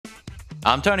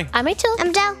I'm Tony. I'm Rachel.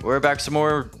 I'm Del. We're back with some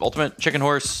more Ultimate Chicken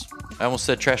Horse. I almost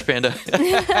said Trash Panda.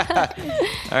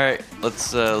 All right,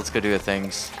 let's go do the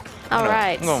things. All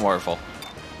right. I'm going Waterfall.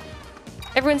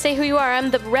 Everyone say who you are. I'm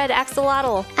the red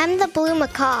axolotl. I'm the blue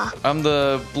macaw. I'm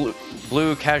the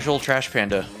blue casual Trash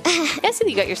Panda. I see that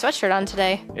you got your sweatshirt on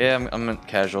today. Yeah, I'm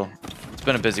casual. It's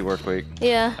been a busy work week.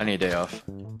 Yeah. I need a day off.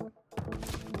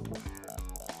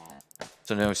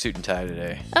 So no suit and tie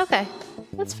today. Okay.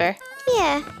 That's fair.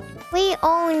 Yeah, we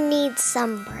all need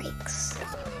some breaks.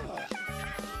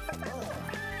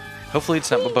 Hopefully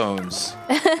it's not my bones.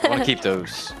 I want to keep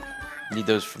those. Need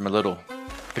those for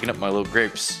picking up my little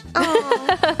grapes.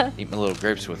 Eat my little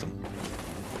grapes with them.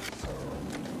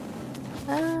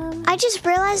 I just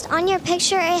realized on your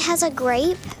picture it has a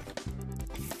grape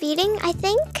feeding, I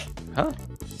think. Huh?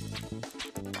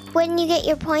 When you get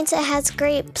your points, it has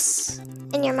grapes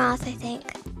in your mouth, I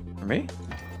think. For me?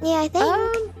 Yeah, I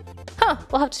think. Huh.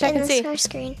 We'll have to check in and the see. start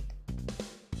screen.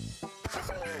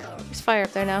 There's fire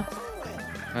up there now.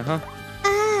 Uh-huh.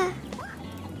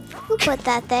 Who put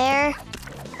that there?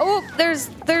 Oh, there's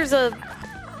a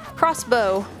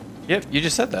crossbow. Yep, you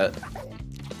just said that.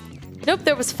 Nope,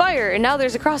 there was fire, and now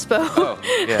there's a crossbow. Oh,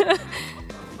 yeah.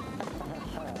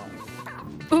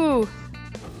 Ooh.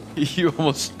 You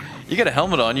got a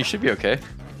helmet on. You should be okay.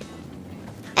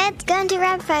 It's going to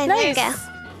rapid fire. Nice. There you go.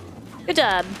 Good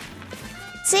job.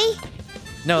 See?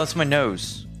 No, that's my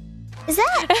nose. Is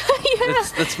that? Yeah.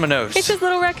 That's my nose. It's his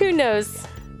little raccoon nose.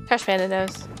 Trash Panda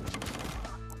nose.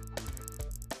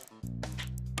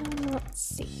 Let's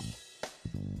see.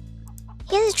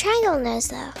 He has a triangle nose,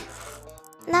 though.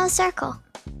 Not a circle.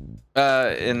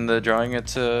 In the drawing,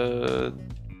 it's the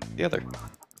other.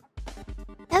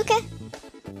 Okay.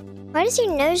 Why does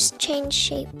your nose change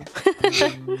shape?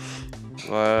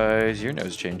 Why is your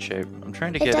nose change shape? I'm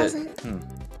trying to It get doesn't. it.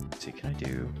 Let's see, can I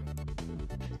do?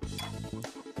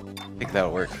 I think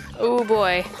that'll work. Oh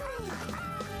boy.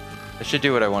 I should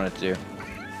do what I wanted to do.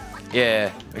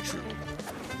 Yeah.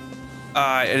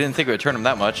 I didn't think it would turn him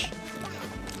that much.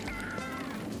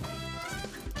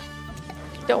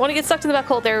 Don't want to get sucked in the black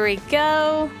hole. There we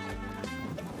go.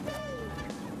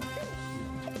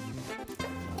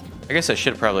 I guess I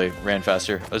should have probably ran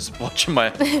faster. I was watching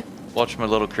my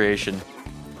little creation.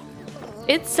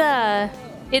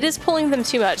 It is pulling them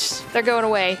too much. They're going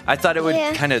away. I thought it would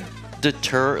Yeah. kind of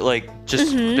deter, like, just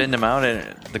spin them out,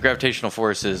 and the gravitational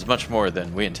force is much more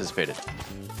than we anticipated.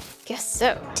 Guess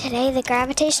so. Today, the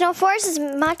gravitational force is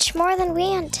much more than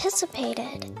we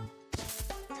anticipated.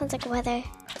 Sounds like a weather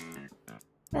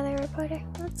reporter.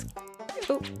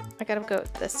 Oh, I gotta go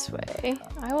this way.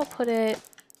 I will put it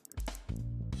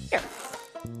here.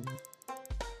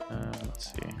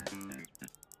 Let's see.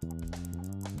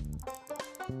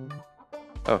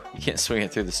 Oh, you can't swing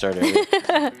it through the start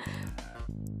area.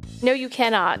 No, you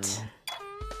cannot.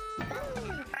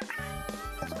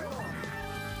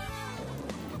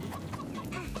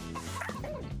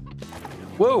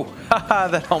 Whoa! Haha,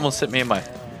 that almost hit me in my...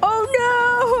 Oh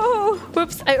no!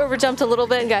 Whoops, I overjumped a little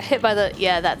bit and got hit by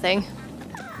that thing.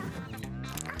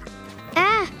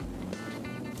 Ah!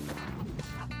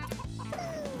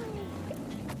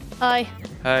 Hi.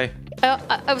 Hi.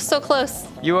 I was so close.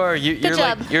 You are. You're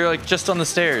job. like just on the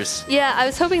stairs. Yeah, I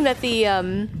was hoping that the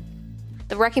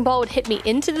wrecking ball would hit me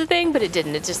into the thing, but it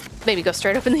didn't. It just made me go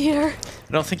straight up in the air.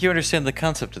 I don't think you understand the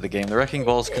concept of the game. The wrecking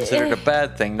ball is considered a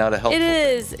bad thing, not a helpful It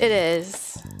thing. is. It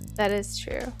is. That is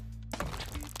true.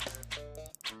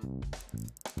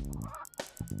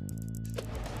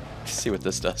 Let's see what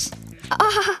this does.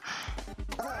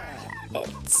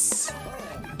 It's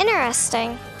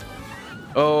interesting.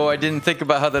 Oh, I didn't think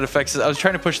about how that affects it. I was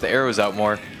trying to push the arrows out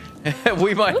more.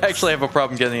 We might actually have a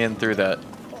problem getting in through that.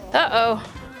 Uh-oh.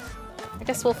 I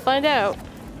guess we'll find out.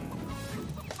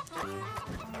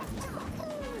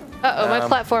 Uh-oh, my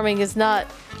platforming is not...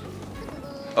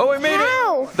 Oh, I made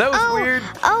How? it! That was weird.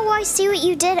 Oh, I see what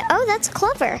you did. Oh, that's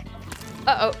clever.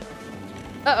 Uh-oh.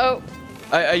 Uh-oh.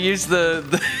 I used the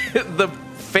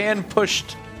fan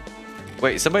pushed...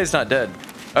 Wait, somebody's not dead.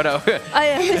 Oh, no.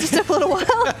 It just took a little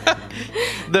while.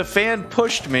 The fan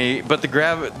pushed me, but the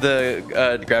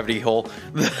gravity hole,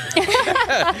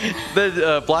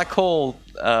 the black hole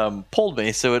pulled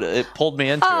me, so it pulled me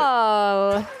into it.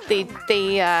 Oh, the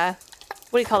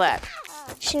what do you call that?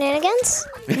 Shenanigans?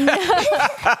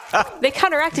 They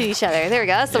counteracted each other. There we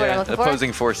go. That's the word I'm looking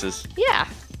opposing forces. for. Yeah.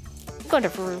 I'm going to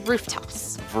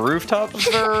rooftops.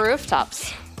 Rooftops?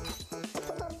 Rooftops.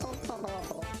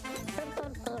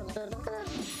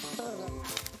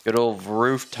 Good old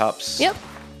rooftops. Yep.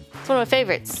 It's one of my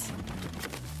favorites.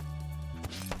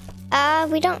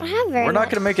 We don't have very We're not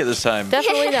much. going to make it this time.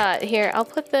 Definitely not. Here, I'll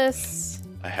put this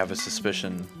I have a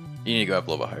suspicion. You need to go up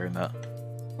a little bit higher than that.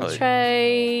 Let's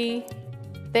try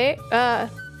there.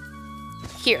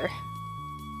 Here.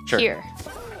 Sure. Here.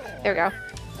 There we go.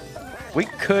 We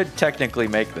could technically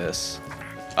make this.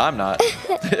 I'm not.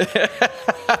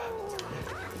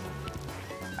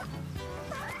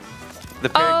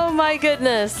 Oh my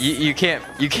goodness. You can't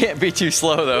be too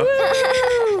slow though.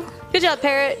 Woo! Good job,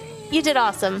 Parrot. You did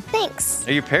awesome. Thanks.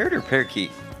 Are you parrot or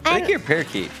parakeet? I think you're a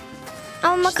parakeet.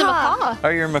 I'm a Just a macaw. macaw. Oh,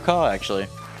 you're a macaw actually.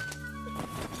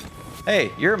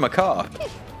 Hey, you're a macaw.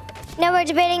 Now we're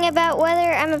debating about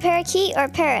whether I'm a parakeet or a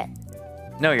parrot.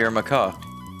 No, you're a macaw.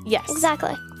 Yes.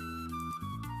 Exactly.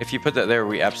 If you put that there,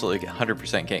 we absolutely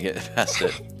 100% can't get past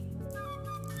it. Let's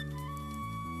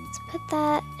put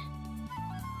that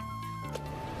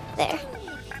there.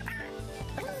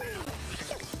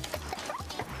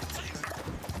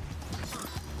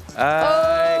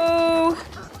 Oh.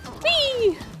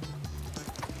 Whee!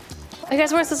 You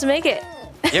guys weren't supposed to make it.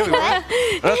 Yeah, we were. I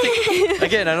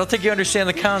don't think you understand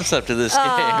the concept of this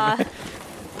game.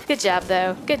 Good job,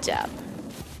 though. Good job.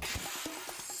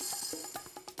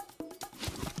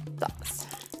 Thoughts.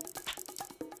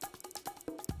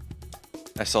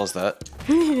 I saw that.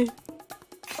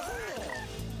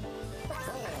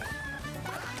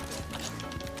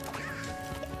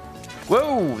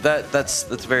 Whoa, that's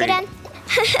very. Good done.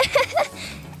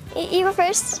 You go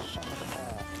first.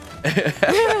 No!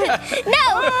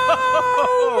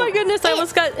 Oh my goodness, I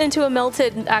almost got into a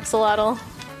melted axolotl.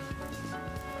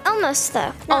 Almost,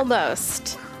 though. No.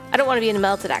 Almost. I don't want to be in a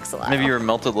melted axolotl. Maybe you were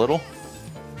melted little,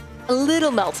 a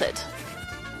little melted.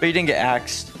 but you didn't get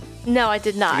axed. No, I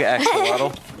did not. You got axed a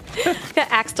little.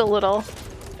 Got axed a little.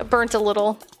 Burnt a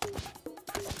little.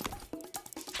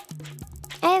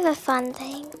 I have a fun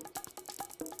thing.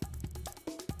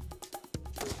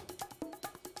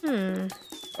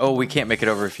 Oh, we can't make it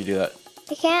over if you do that.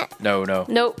 You can't? No.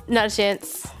 Nope, not a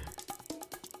chance.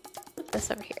 Put this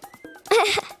over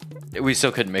here. We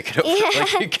still couldn't make it over. Yeah.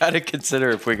 Like, you gotta consider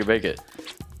if we could make it.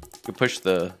 You push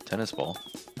the tennis ball.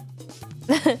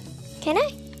 Can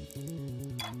I?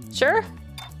 Sure.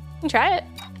 You can try it.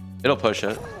 It'll push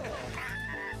it.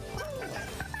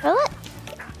 Will it?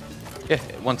 Yeah,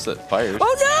 once it fires.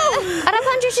 Oh Out of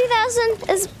 102,000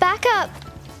 is back up.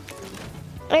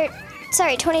 Or,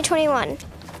 sorry, 2021.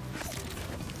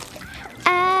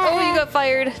 Oh, you got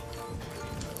fired.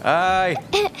 Aye.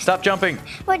 Stop jumping.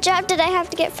 What job did I have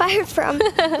to get fired from?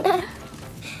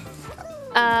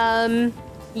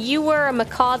 You were a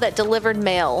macaw that delivered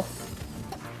mail.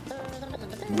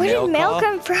 Where did mail Mail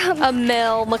come from? A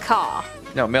male macaw.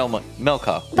 No, male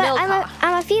caw. But mail I'm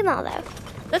call. a female, though.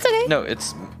 That's okay. No,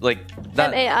 it's like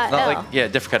not M-A-I-L. like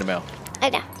different kind of mail. I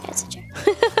know, that's a joke.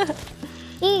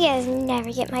 You guys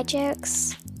never get my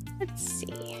jokes. Let's see.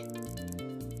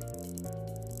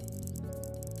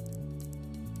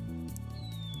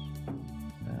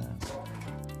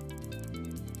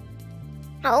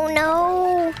 Oh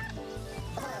no!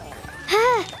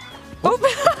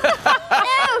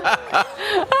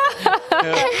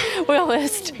 We all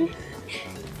missed.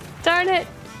 Darn it.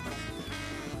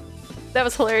 That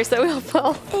was hilarious that we all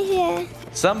fell. Yeah.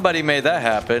 Somebody made that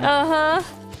happen. Uh-huh.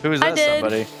 Who was I that did.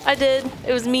 somebody? I did.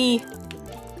 It was me.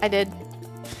 I did.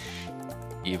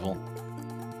 Evil.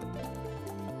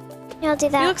 I'll do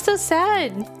You that. look so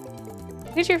sad.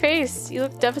 Look at your face. You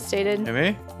look devastated. And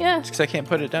me? Yeah. It's because I can't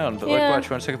put it down. But Yeah. like, watch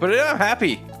 1 second. Put it down. I'm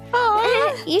happy.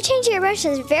 Aw. You change your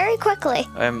emotions very quickly.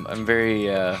 I'm very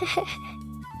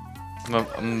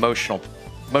emotional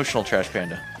trash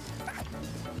panda.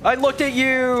 I looked at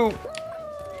you.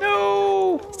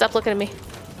 No. Stop looking at me.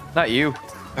 Not you.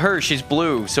 Her. She's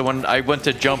blue. So when I went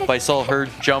to jump, I saw her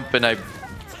jump, and I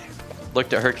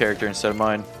looked at her character instead of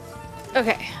mine.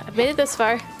 Okay, I've made it this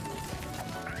far.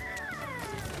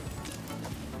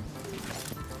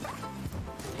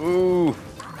 Ooh.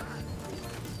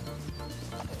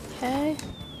 Okay.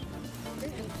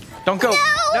 Don't go.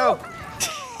 No.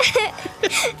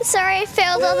 Sorry, I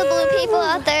failed all the blue people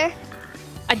out there.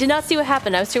 I did not see what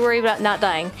happened. I was too worried about not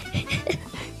dying.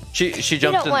 She You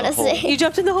jumped don't in want the to hole. see. You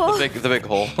jumped in the hole? The big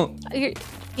hole.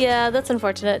 Yeah, that's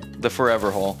unfortunate. The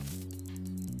forever hole.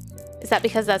 Is that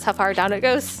because that's how far down it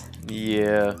goes?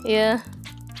 Yeah. Yeah.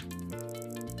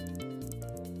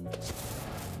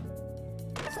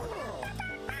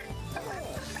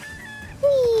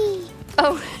 Whee!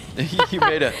 Oh, You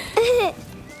made a.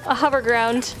 a hover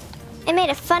ground. I made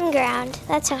a fun ground.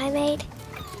 That's what I made.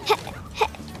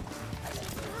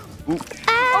 Ooh.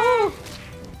 Ah!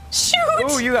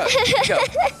 Shoot! Ooh, you got.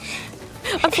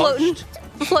 I'm floating.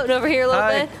 I'm floating over here a little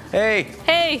Hi. bit. Hey.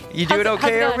 Hey. You how's doing it- how's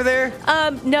okay it over going? there?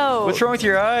 No. What's wrong with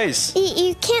your eyes?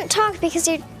 You can't talk because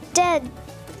you're dead.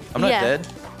 I'm not Yeah. dead.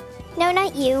 No,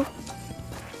 not you.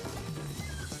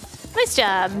 Nice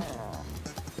job.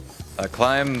 I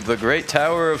climb the Great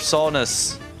Tower of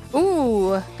Sawness.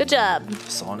 Ooh, good job.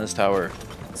 Sawness Tower.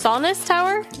 Sawness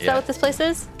Tower? Is Yeah. that what this place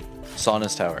is?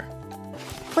 Sawness Tower.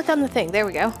 Click on the thing. There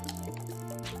we go.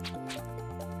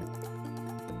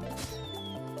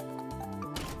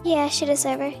 Yeah, she is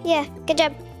over. Yeah, good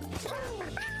job.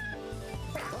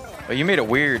 Oh, you made it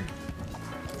weird.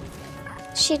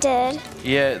 She did.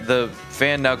 Yeah, the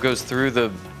fan now goes through the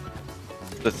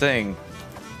thing.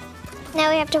 Now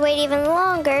we have to wait even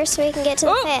longer so we can get to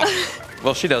the fan.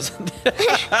 Well, she doesn't.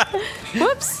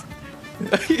 Whoops.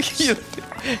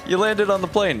 you landed on the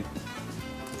plane.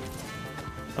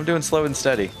 I'm doing slow and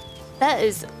steady. That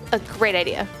is a great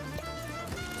idea.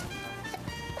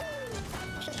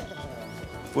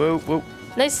 Whoa, whoa.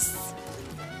 Nice.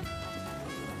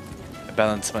 I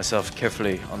balance myself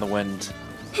carefully on the wind.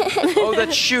 Oh,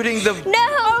 that's shooting the... No!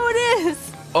 Oh, it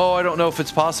is! Oh, I don't know if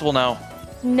it's possible now.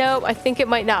 Nope, I think it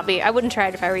might not be. I wouldn't try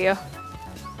it if I were you.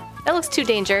 That looks too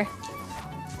danger.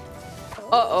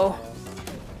 Uh-oh.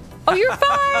 Oh, you're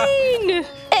fine!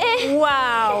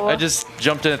 Wow. I just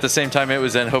jumped in at the same time it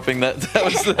was in, hoping that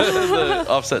was the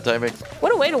offset timing.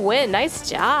 What a way to win. Nice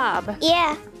job.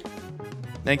 Yeah.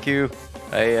 Thank you.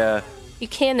 You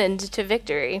cannoned to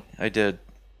victory. I did.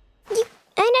 I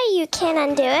know you can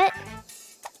undo it.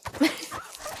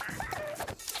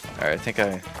 All right, I think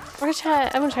I'm I'm gonna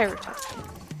try rooftops.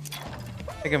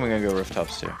 gonna go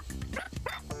rooftops too.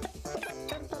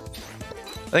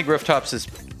 I think rooftops is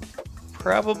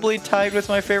probably tied with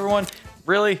my favorite one.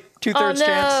 Really? 2/3 Oh, chance?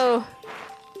 no.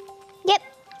 Yep.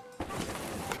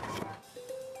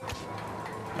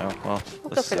 Oh, well, go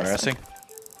this is for this interesting.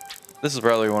 This is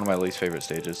probably one of my least favorite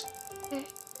stages.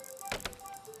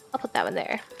 I'll put that one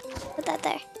there. Put that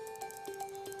there.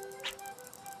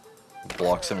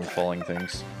 Blocks some falling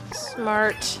things.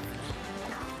 Smart.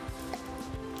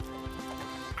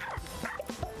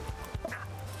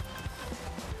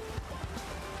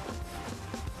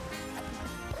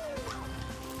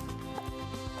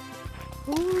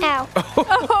 Ow.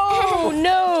 Oh,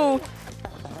 no.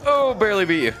 Oh, barely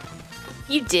beat you.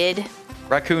 You did.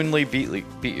 Raccoonly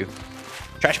beat you.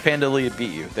 Trash Pandally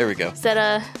beat you. There we go. Is that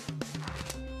a...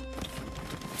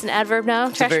 It's an adverb now?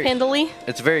 a Trash very- pandally?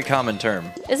 It's a very common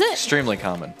term. Is it? Extremely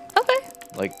common. Okay.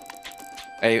 Like,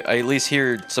 I at least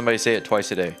hear somebody say it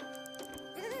twice a day.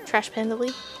 Trash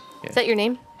pandally? Yeah. Is that your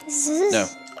name? No.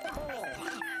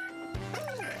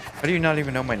 How do you not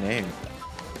even know my name?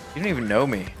 You don't even know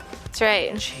me. That's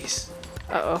right. Jeez.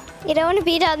 Uh-oh. You don't want to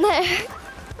be down there.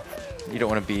 You don't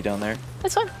want to be down there?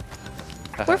 That's fine.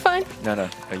 We're fine. No,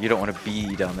 you don't want to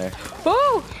be down there.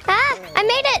 Oh! Ah, I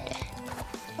made it.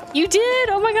 You did!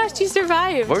 Oh my gosh, you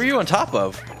survived. What were you on top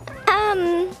of? I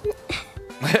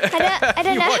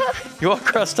don't know. You walk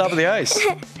across the top of the ice.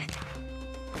 I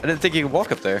didn't think you could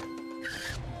walk up there.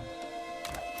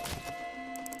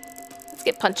 Let's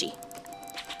get punchy.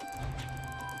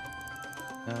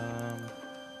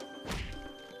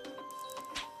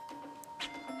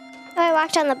 Oh, I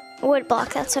walked on the wood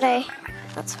block. That's what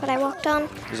I walked on.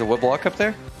 There's a wood block up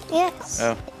there? Yes.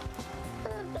 Oh.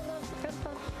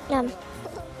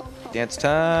 Dance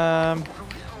time.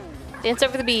 Dance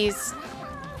over the bees.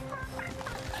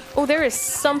 Oh, there is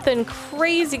something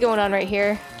crazy going on right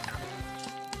here.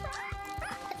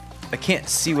 I can't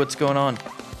see what's going on.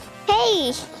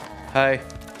 Hey. Hi.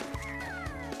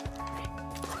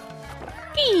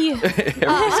 Eee.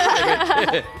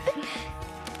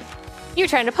 You were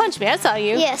trying to punch me. I saw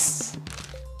you. Yes.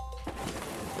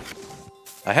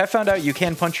 I have found out you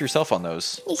can punch yourself on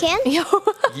those. You can?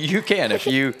 You can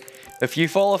if you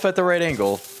fall off at the right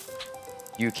angle.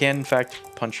 You can in fact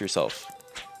punch yourself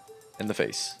in the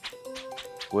face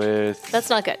with That's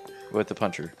not good. with the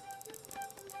puncher.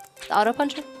 The auto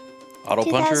puncher? Auto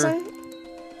puncher.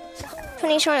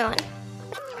 2021.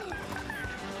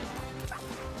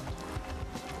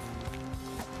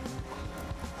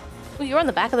 Ooh, you're on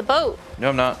the back of the boat. No,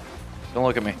 I'm not. Don't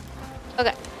look at me.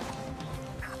 Okay.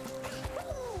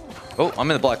 Oh,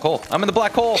 I'm in the black hole. I'm in the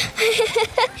black hole.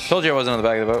 Told you I wasn't on the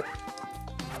back of the boat.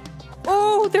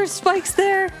 Oh, there's spikes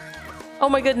there. Oh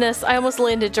my goodness. I almost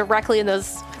landed directly in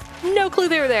those. No clue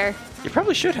they were there. You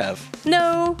probably should have.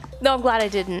 No. No, I'm glad I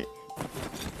didn't.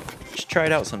 Just try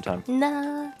it out sometime.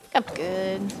 Nah, I'm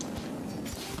good.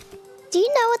 Do you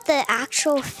know what the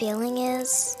actual feeling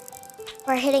is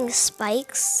for hitting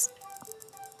spikes?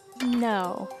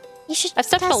 No. You should. I've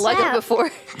stepped on a test it Lego out. before.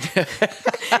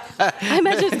 I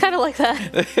imagine it's kind of like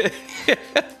that.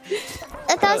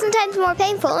 1,000 times more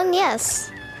painful, and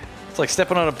yes. It's like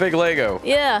stepping on a big Lego.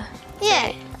 Yeah.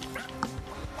 Yeah.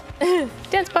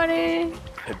 Dance party.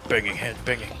 Head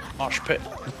banging. Mosh pit.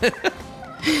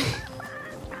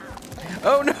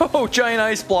 Oh no! Giant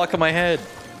ice block on my head.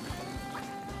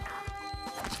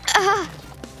 I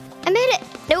made it.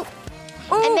 Nope.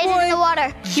 I made it in the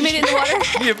water. You made it in the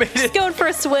water? You made it. Just going for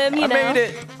a swim, you know. I made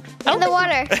it. In the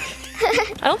water.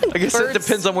 I don't think I guess birds... it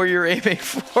depends on where you're aiming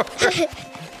for.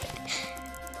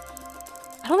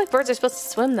 I don't think birds are supposed to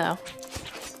swim, though.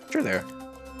 Sure they are.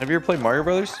 Have you ever played Mario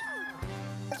Brothers?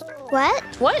 What?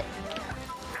 What?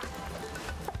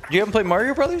 You haven't played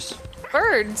Mario Brothers?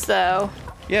 Birds, though.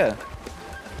 Yeah.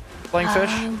 Flying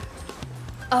fish?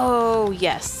 Oh,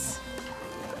 yes.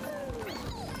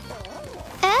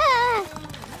 Ah.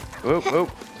 Whoop, whoop.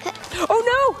 Oh,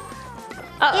 no!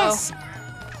 Uh-oh. Yes.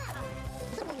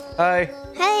 Hi.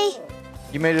 Hey.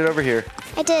 You made it over here.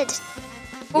 I did.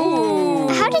 Ooh.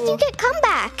 How did you get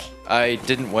comeback? I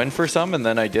didn't win for some, and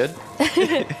then I did.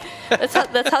 That's how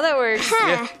that works.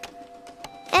 Huh.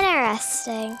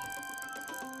 Interesting.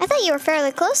 I thought you were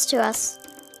fairly close to us.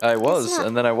 I was,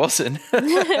 and then I wasn't.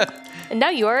 And now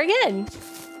you are again.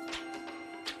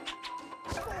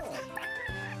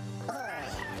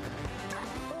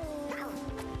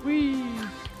 Whee.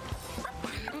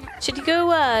 Should you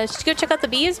go check out the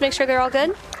bees? Make sure they're all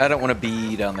good? I don't want to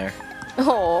be down there.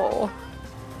 Oh.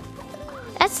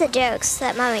 That's the jokes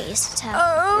that Mama used to tell.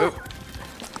 Oh. Oop.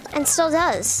 And still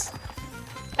does.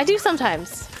 I do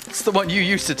sometimes. It's the one you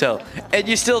used to tell, and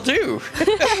you still do.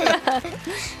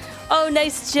 Oh,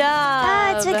 nice job.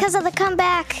 Ah, it's because of the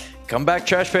comeback. Come back,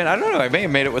 trash pan. I don't know. I may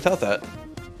have made it without that.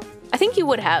 I think you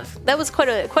would have. That was quite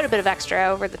a bit of extra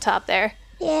over the top there.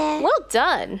 Yeah. Well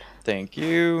done. Thank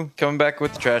you. Coming back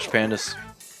with the trash pandas.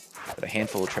 Got a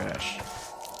handful of trash.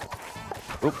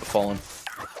 Oop, fallen.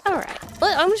 All right.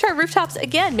 Well, I'm gonna try rooftops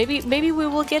again. Maybe we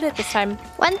will get it this time.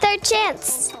 1/3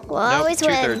 chance. We'll Nope, always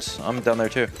win. 2/3. I'm down there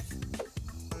too.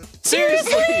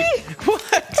 Seriously?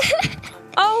 What?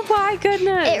 Oh my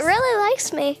goodness. It really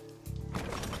likes me.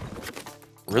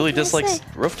 Really Yes, dislikes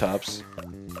rooftops.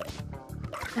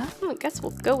 I guess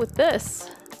we'll go with this.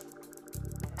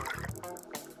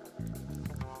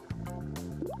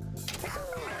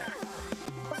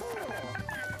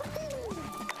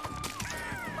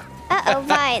 Uh-oh,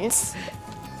 vines.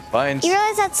 Vines. You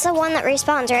realize that's the one that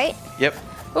respawns, right? Yep.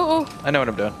 Ooh. I know what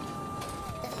I'm doing.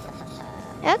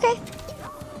 Okay.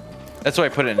 That's why I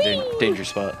put it in a danger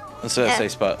spot instead of Yeah.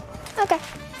 safe spot. Okay.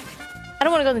 I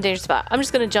don't want to go in the danger spot. I'm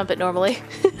just gonna jump it normally.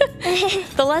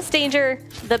 The less danger,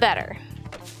 the better.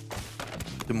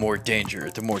 The more danger,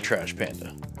 the more trash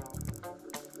panda.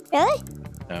 Really?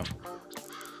 No.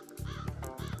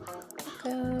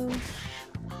 Go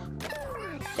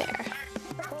there.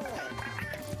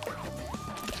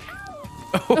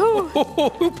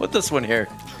 Who put this one here?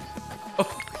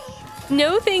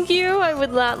 No, thank you. I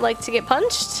would not like to get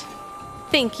punched.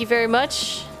 Thank you very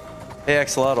much. Hey,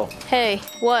 Axolotl. Hey,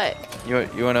 what? You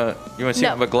wanna see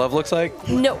No. what a glove looks like?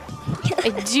 No, I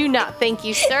do not. Thank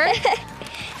you, sir.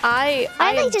 I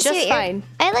am just fine.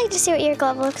 I'd like to see what your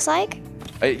glove looks like.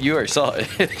 You already saw it.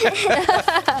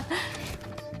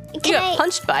 You Can got I,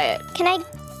 punched by it. can I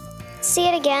see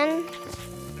it again?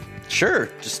 Sure,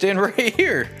 just stand right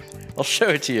here. I'll show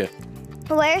it to you.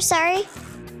 Where, sorry?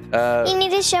 You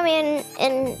need to show me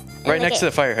in Right next to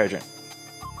the fire hydrant.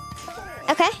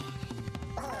 Okay.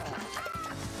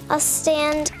 I'll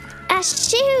stand. Ah,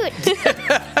 shoot!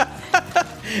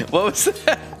 What was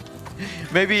that?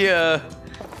 Maybe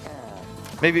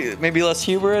maybe less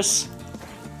hubris.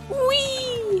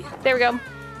 Whee! There we go.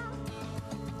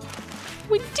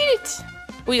 We did it.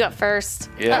 We got first.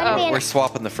 Yeah, Uh-oh. we're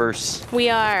swapping the first. We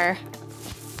are.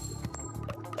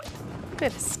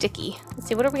 Good sticky. Let's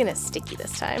see. What are we gonna sticky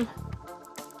this time?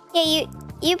 Yeah,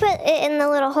 you put it in the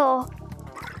little hole.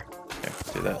 Okay,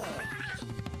 do that.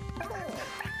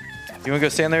 You wanna go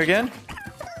stand there again?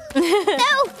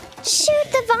 No!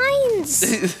 Shoot the vines!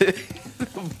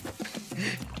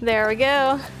 There we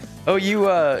go. Oh,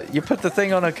 you put the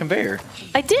thing on a conveyor.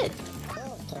 I did.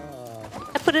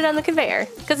 I put it on the conveyor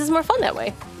because it's more fun that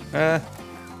way.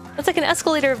 It's like an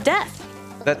escalator of death.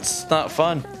 That's not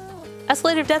fun.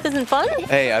 Escalator of death isn't fun?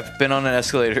 Hey, I've been on an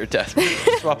escalator of death.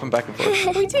 Swapping back and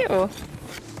forth. We do.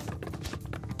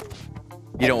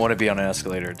 You don't want to be on an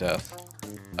escalator of death.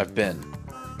 I've been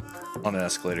on an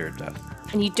escalator of death.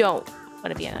 And you don't want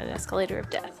to be on an escalator of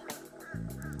death.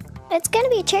 It's gonna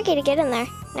be tricky to get in there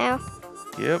now.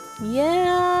 Yep.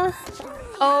 Yeah.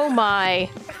 Oh my.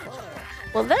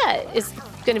 Well, that is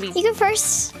gonna be. You go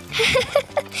first.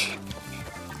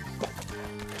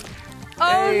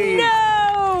 Oh Hey.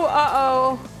 no! Uh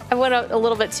oh. I went out a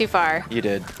little bit too far. You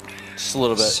did. Just a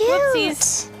little bit. Shoot!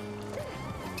 Whoopsies.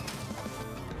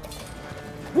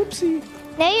 Whoopsie.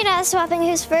 Now you're not swapping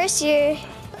who's first. You're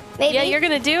maybe. Yeah, you're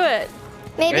gonna do it.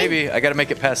 Maybe. I gotta make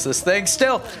it past this thing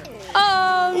still.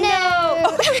 Oh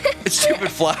no! Stupid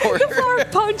flower. The flower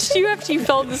punched you after you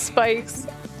fell in the spikes.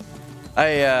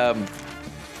 I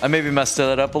maybe messed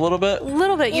that up a little bit. A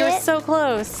little bit. You were Yeah. so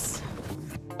close.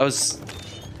 I was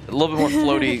a little bit more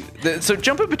floaty. So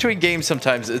jumping between games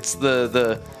sometimes it's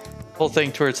the whole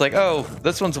thing to where it's like, oh,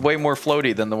 this one's way more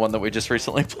floaty than the one that we just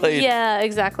recently played. Yeah,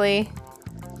 exactly.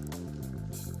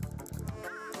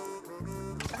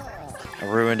 I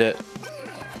ruined it.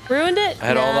 Ruined it? I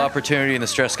had all the Nah. opportunity and the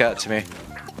stress got to me.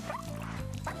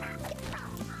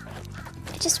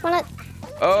 I just want to.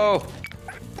 Oh.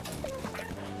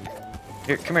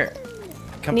 Here, come here.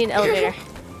 Come. Need an elevator.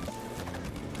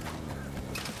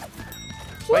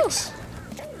 Spikes.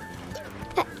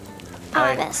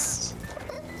 Hi. Honest.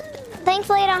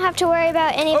 Thankfully, I don't have to worry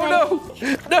about anybody. Oh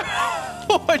no!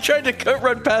 No! I tried to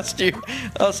run past you.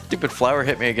 Oh, stupid flower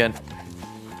hit me again.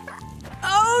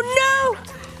 Oh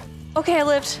no! Okay, I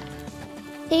lived.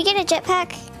 Did you get a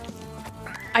jetpack?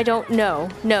 I don't know.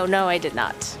 No, I did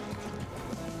not.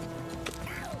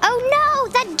 Oh no!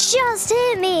 That just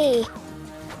hit me.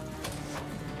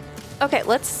 Okay,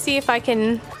 let's see if I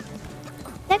can.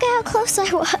 Look at how close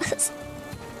I was.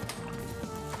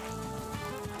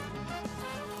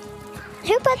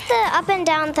 Who put the up and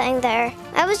down thing there?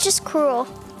 I was just cruel.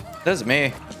 That's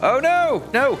me. Oh no!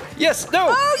 No! Yes! No!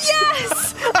 Oh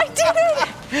yes! I did it!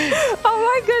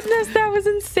 Oh my goodness, that was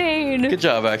insane. Good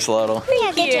job, Axolotl.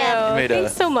 Yeah, Thank good you. job. You made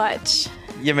Thanks so much.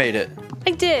 You made it.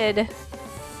 I did.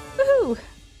 Woohoo!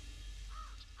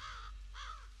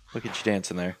 Look at you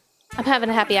dancing there. I'm having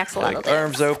a happy axolotl Like, dance.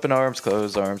 arms open, arms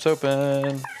closed, arms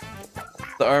open.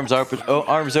 The arms open. Oh,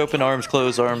 arms open, arms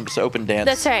closed, arms open dance.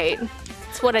 That's right.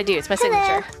 It's what I do. It's my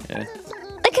Hello. signature. Yeah.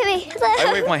 Look at me. I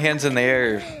wave my hands in the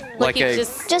air like you I.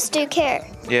 Just do care.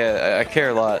 Yeah, I care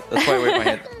a lot. That's why I wave my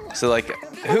hand. So like,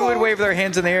 who would wave their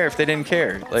hands in the air if they didn't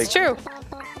care? Like, It's true.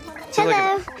 so like,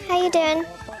 Hello. How you doing?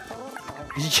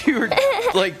 you were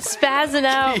like, Spazzing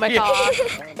out my Yeah. paw.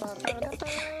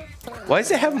 why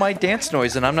does it have my dance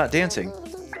noise and I'm not dancing?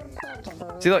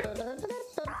 See, look,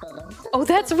 Oh,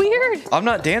 that's weird. I'm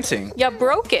not dancing. You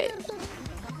broke it.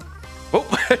 Oh. All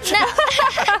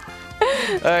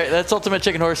right, that's Ultimate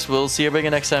Chicken Horse. We'll see you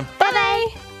again next time.